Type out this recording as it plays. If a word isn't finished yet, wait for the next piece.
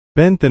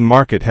Benthan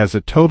Market has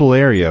a total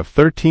area of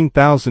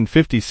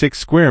 13,056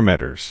 square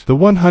meters. The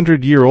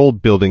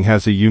 100-year-old building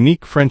has a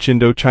unique French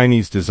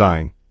Indo-Chinese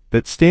design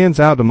that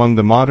stands out among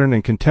the modern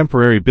and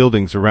contemporary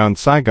buildings around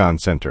Saigon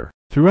Center.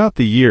 Throughout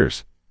the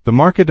years, the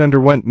market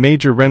underwent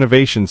major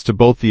renovations to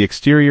both the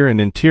exterior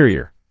and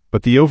interior,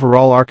 but the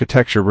overall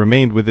architecture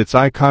remained with its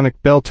iconic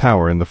bell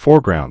tower in the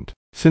foreground.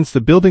 Since the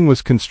building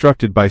was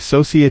constructed by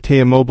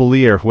Société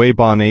Immobilier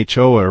Huibon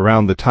Hoa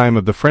around the time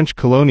of the French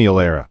colonial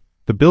era,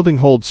 the building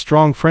holds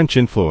strong French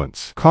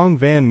influence. Kong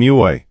Van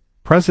Muoy,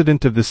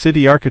 president of the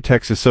City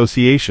Architects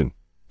Association,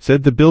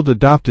 said the build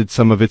adopted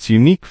some of its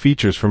unique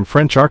features from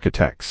French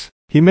architects.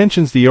 He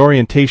mentions the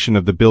orientation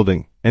of the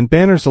building and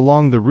banners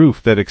along the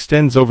roof that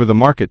extends over the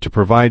market to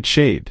provide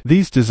shade.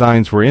 These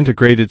designs were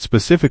integrated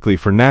specifically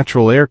for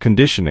natural air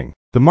conditioning.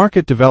 The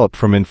market developed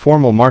from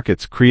informal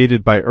markets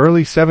created by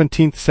early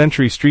 17th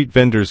century street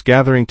vendors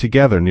gathering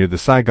together near the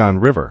Saigon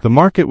River. The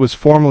market was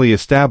formally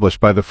established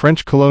by the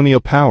French colonial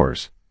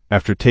powers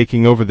after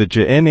taking over the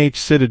JNH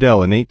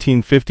Citadel in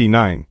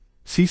 1859.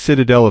 See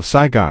Citadel of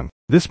Saigon.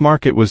 This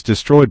market was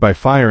destroyed by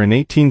fire in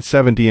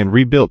 1870 and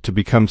rebuilt to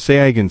become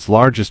Saigon's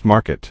largest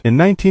market. In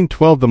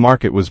 1912 the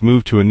market was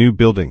moved to a new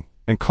building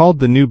and called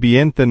the New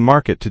Benthan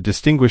Market to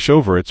distinguish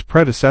over its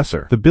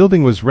predecessor. The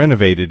building was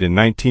renovated in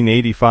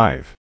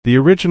 1985. The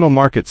original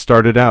market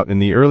started out in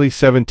the early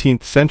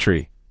 17th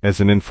century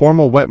as an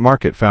informal wet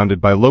market founded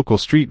by local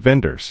street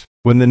vendors.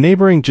 When the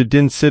neighboring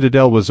Jadin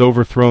Citadel was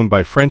overthrown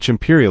by French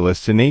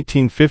imperialists in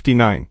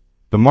 1859,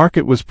 the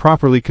market was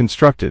properly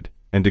constructed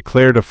and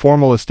declared a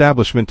formal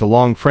establishment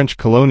along French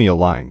colonial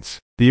lines.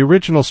 The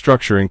original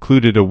structure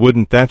included a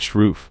wooden thatched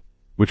roof,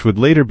 which would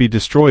later be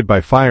destroyed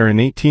by fire in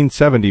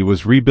 1870,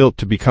 was rebuilt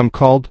to become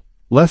called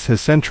Les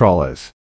Centrales.